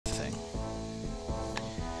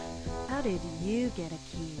How did you get a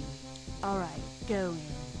key? Alright, go in.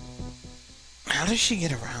 How does she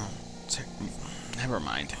get around? Never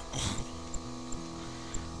mind.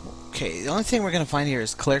 Okay, the only thing we're gonna find here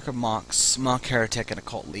is Cleric of Mox, Mock Heretic, and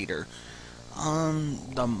Occult Leader.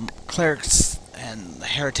 The clerics and the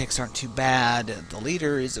heretics aren't too bad. The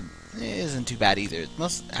leader isn't too bad either. In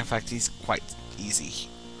fact, he's quite easy.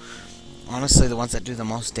 Honestly, the ones that do the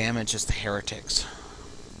most damage is the heretics.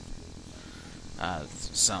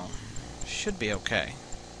 So should be okay.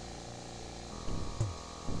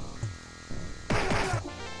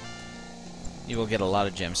 You will get a lot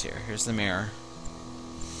of gems here. Here's the mirror.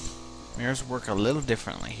 Mirrors work a little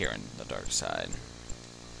differently here in the dark side.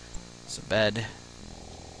 It's a bed.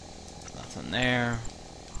 Nothing there.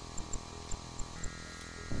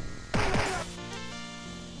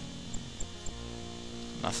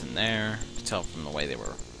 Nothing there. You can tell from the way they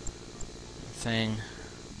were thing.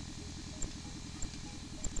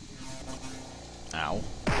 Ow.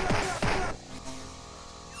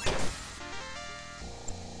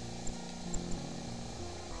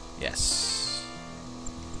 Yes.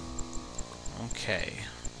 Okay.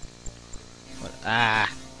 What?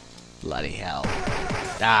 Ah! Bloody hell.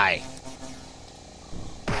 Die!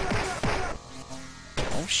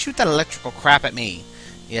 Don't shoot that electrical crap at me!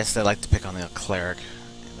 Yes, they like to pick on the cleric.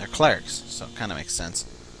 They're clerics, so it kind of makes sense.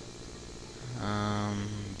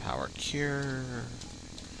 Power cure.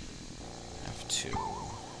 F2.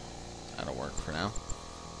 That'll work for now.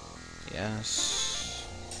 Yes.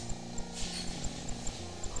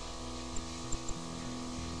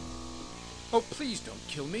 Oh, please don't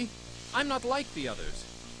kill me. I'm not like the others.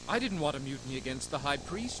 I didn't want a mutiny against the High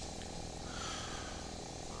Priest.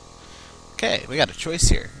 Okay, we got a choice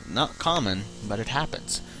here. Not common, but it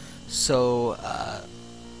happens. So,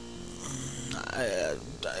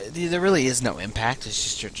 there really is no impact. It's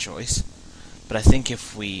just your choice. But I think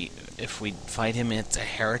if we fight him, it's a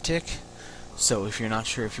heretic. So if you're not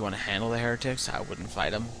sure if you want to handle the heretics, I wouldn't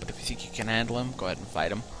fight him. But if you think you can handle him, go ahead and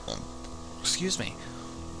fight him. Excuse me.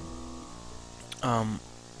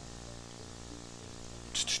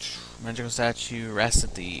 Magical statue rests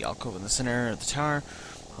at the alcove in the center of the tower.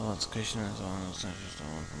 Oh, its creation is on the center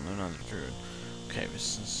stone from another druid. Okay,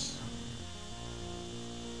 this is.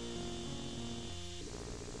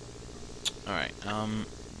 Alright,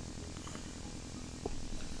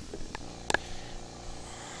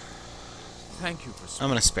 Thank you for I'm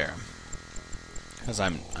gonna spare him. Because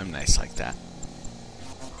I'm nice like that.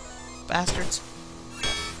 Bastards.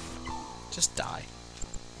 Just die.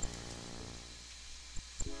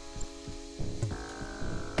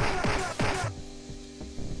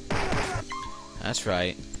 That's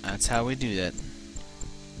right. That's how we do that.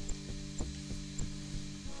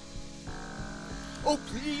 Oh,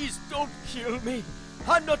 please don't kill me.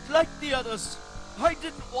 I'm not like the others. I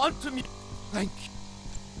didn't want to meet. Thank you.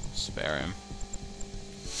 Spare him.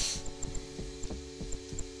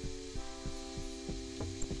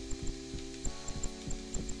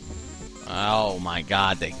 Oh my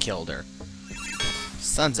god, they killed her.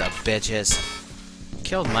 Sons of bitches.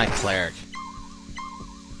 Killed my cleric.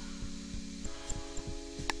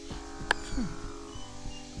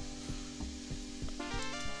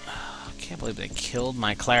 I can't believe they killed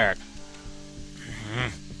my cleric.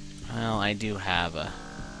 Well, I do have a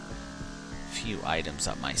few items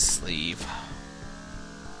up my sleeve.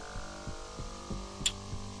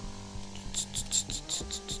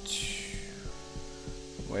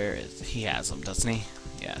 Where is he? Has them, doesn't he?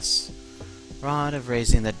 Yes. Rod of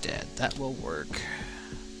raising the dead. That will work.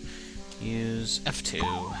 Use F2.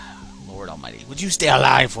 Lord Almighty, would you stay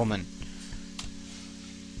alive, woman?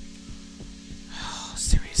 Oh,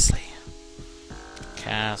 seriously.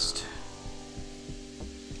 Cast.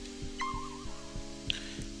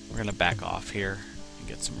 We're gonna back off here and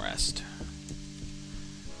get some rest.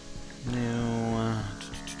 New.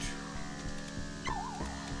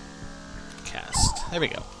 Cast. There we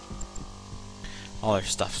go. All our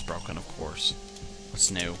stuff's broken, of course.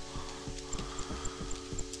 What's new?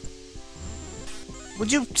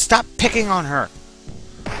 Would you stop picking on her?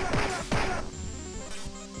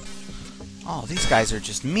 Oh, these guys are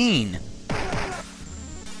just mean.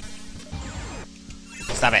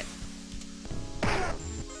 Stop it.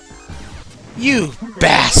 You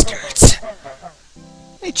bastards!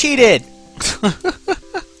 They cheated!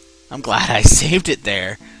 I'm glad I saved it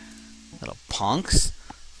there. Little punks.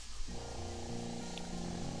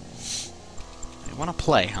 You wanna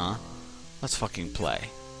play, huh? Let's fucking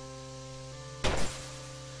play.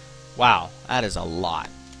 Wow, that is a lot.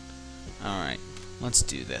 Alright, let's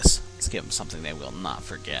do this. Let's give them something they will not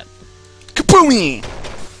forget. Kaboomy!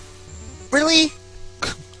 Really?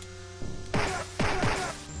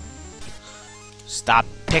 Stop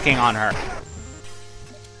picking on her.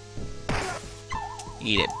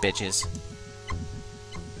 Eat it, bitches.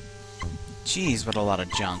 Jeez, what a lot of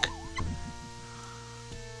junk.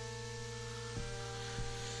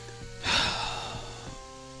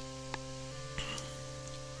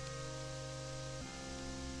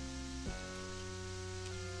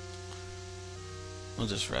 We'll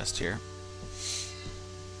just rest here.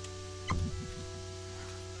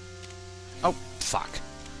 Oh, fuck.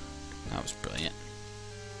 That was brilliant.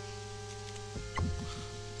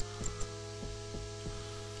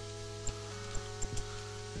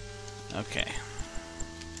 Okay.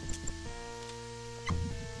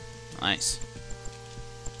 Nice.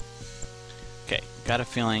 Okay, got a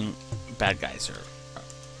feeling bad guys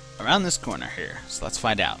are around this corner here, so let's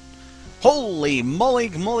find out. Holy moly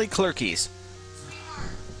clerkies!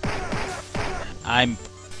 Hang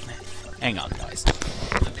on, guys.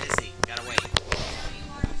 I'm busy. Gotta wait.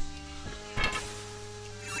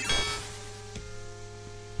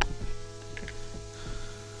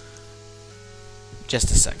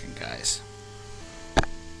 Just a second, guys.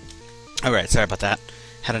 Alright, sorry about that.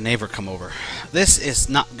 Had a neighbor come over. This is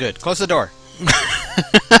not good. Close the door.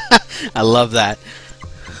 I love that.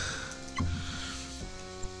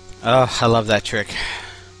 Oh, I love that trick.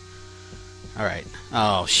 Alright.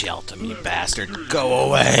 Oh, Shelton, you bastard. Go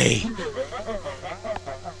away!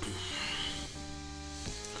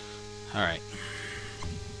 Alright.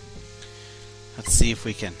 Let's see if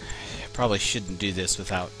we can... Probably shouldn't do this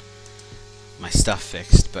without my stuff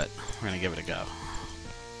fixed, but we're gonna give it a go.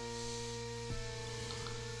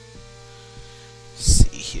 Let's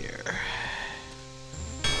see here.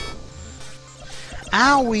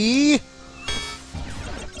 Owie!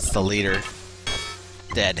 It's the leader.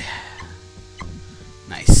 Dead.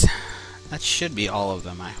 Nice. That should be all of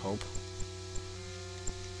them, I hope.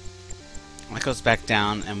 That goes back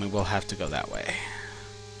down, and we will have to go that way.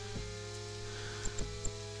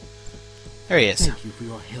 There he is. Thank you for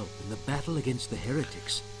your help in the battle against the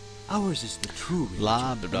heretics. Ours is the true religion,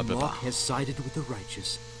 Blah, blah, blah, and blah, Locke blah. has sided with the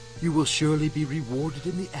righteous. You will surely be rewarded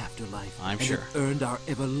in the afterlife. I'm and sure. have earned our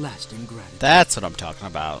everlasting gratitude. That's what I'm talking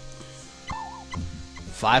about.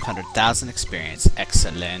 500,000 experience.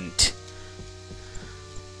 Excellent.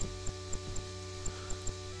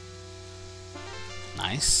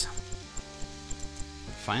 Nice.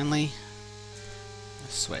 Finally,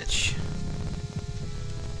 a switch,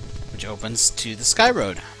 which opens to the Sky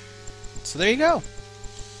Road. So there you go.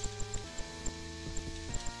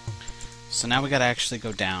 So now we gotta actually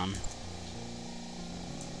go down.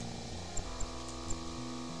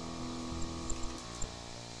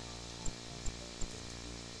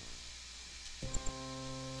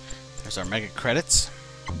 There's our mega credits.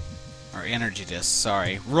 Or energy disc,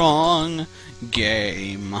 sorry. Wrong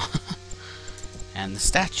game. And the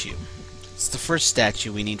statue. It's the first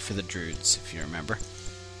statue we need for the Druids, if you remember.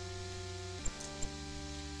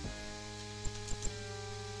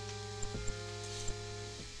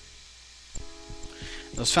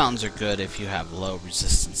 Those fountains are good if you have low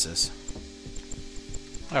resistances.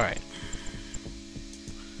 Alright.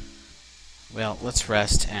 Well, let's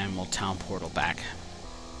rest and we'll town portal back.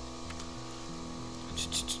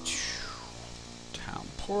 Town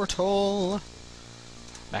portal.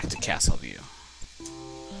 Back to Castle View.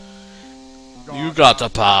 You got to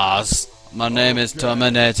pass. My name is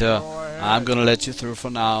Terminator. I'm gonna let you through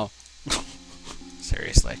for now.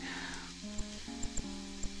 Seriously.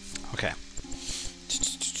 Okay.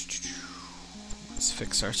 Let's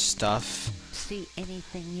fix our stuff. See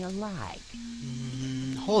anything you like.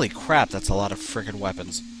 Holy crap, that's a lot of frickin'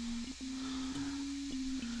 weapons.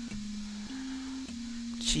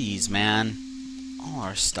 Jeez, man. All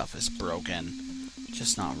our stuff is broken.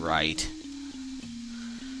 Just not right.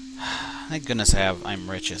 Thank goodness I'm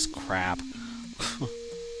rich as crap.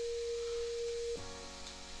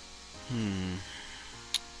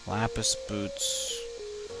 Lapis boots.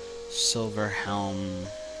 Silver helm.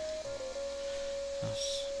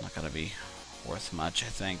 That's not gonna be worth much, I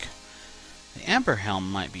think. The amber helm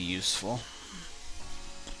might be useful.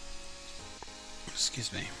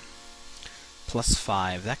 Excuse me.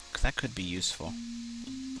 +5. That could be useful.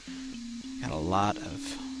 Got a lot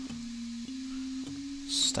of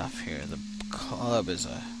stuff here. The club is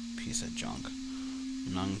a piece of junk.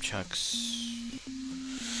 Nunchucks.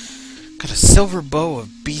 Got a silver bow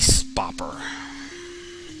of Beast Bopper.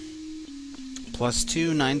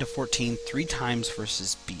 +2, 9 to 14, 3 times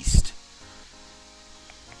versus Beast.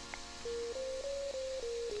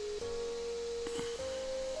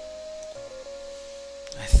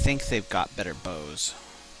 I think they've got better bows.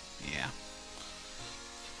 Yeah.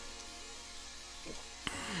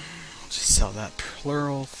 Just sell that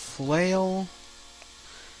plural flail.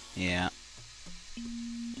 Yeah.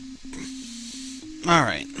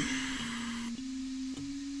 Alright.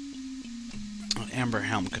 Amber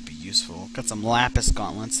helm could be useful. Got some lapis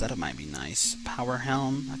gauntlets, that might be nice. Power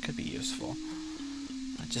helm, that could be useful.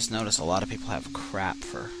 I just noticed a lot of people have crap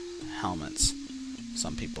for helmets.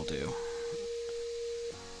 Some people do.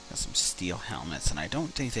 Got some steel helmets, and I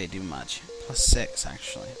don't think they do much. +6,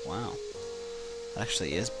 actually. Wow. That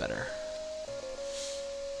actually is better.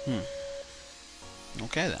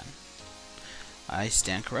 Okay then. I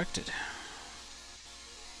stand corrected.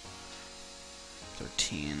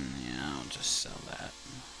 13, yeah, I'll just sell that.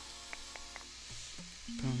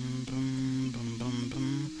 Boom, boom, boom, boom,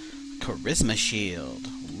 boom. Charisma shield.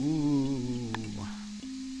 Ooh.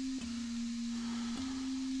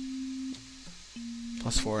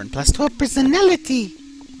 +4 and +12 personality.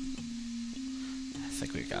 I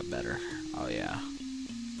think we got better. Oh yeah.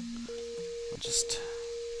 We'll just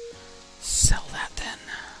sell that then.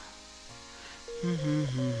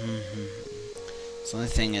 So the only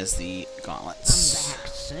thing is the gauntlets. I'm back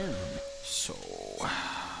soon. So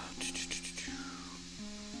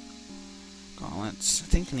gauntlets. I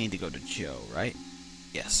think I need to go to Joe, right?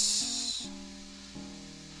 Yes.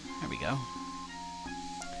 There we go.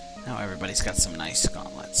 Now everybody's got some nice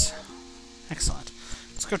gauntlets. Excellent.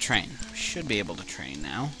 Let's go train. We should be able to train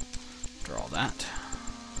now. After all that.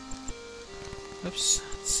 Oops.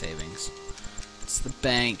 Savings. It's the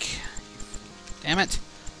bank. Damn it.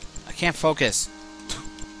 I can't focus.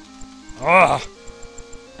 Ugh.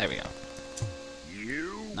 There we go.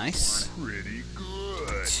 Nice. Pretty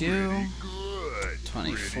good. 2. Good.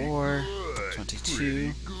 24.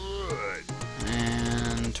 22. Good.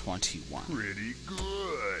 And 21. Pretty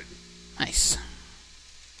good. Nice.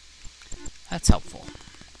 That's helpful.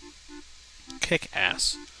 Kick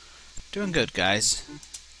ass. Doing good, guys.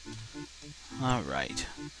 Alright.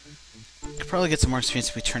 Could probably get some more experience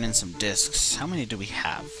if we turn in some discs. How many do we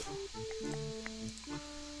have?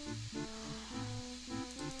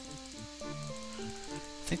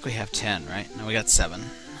 I think we have 10, right? No, we got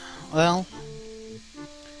 7. Well,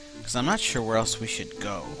 because I'm not sure where else we should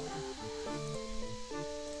go.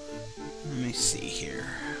 Let me see here.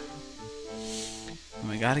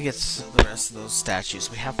 We gotta get the rest of those statues.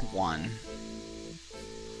 We have 1.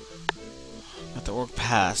 Got the orc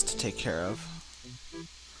pass to take care of.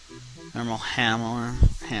 Normal hammer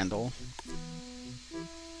handle.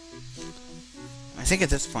 I think at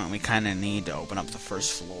this point we kind of need to open up the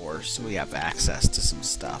first floor so we have access to some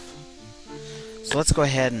stuff. So let's go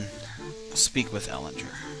ahead and speak with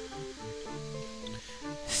Ellinger.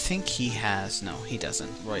 I think he has... No, he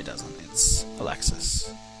doesn't. Roy doesn't. It's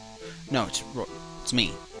Alexis. No, it's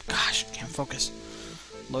me. Gosh, I can't focus.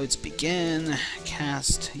 Lloyd's begin.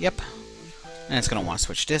 Cast. Yep. And it's going to want to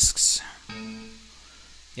switch discs.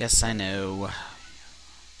 Yes, I know.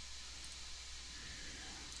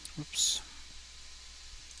 Oops.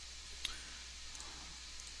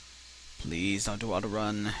 Please don't do auto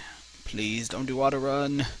run. Please don't do auto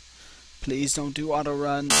run. Please don't do auto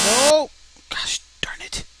run. No! Gosh darn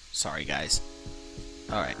it. Sorry, guys.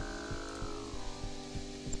 Alright.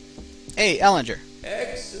 Hey, Ellinger.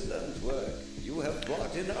 Excellent work. You have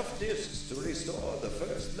brought enough discs to restore the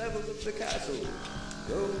first level of the castle.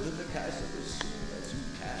 Go to the castle as soon as you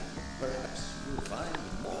can. Perhaps you'll find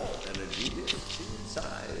more energy discs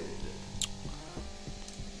inside.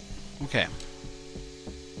 Okay.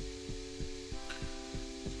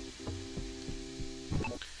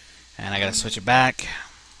 And I gotta switch it back.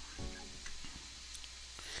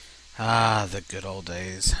 Ah, the good old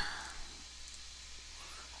days.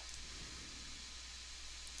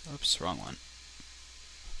 Oops, wrong one.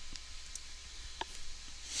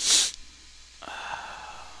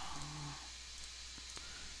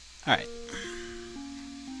 Alright.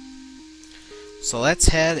 So let's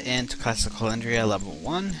head into Classical Calendria level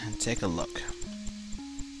 1 and take a look.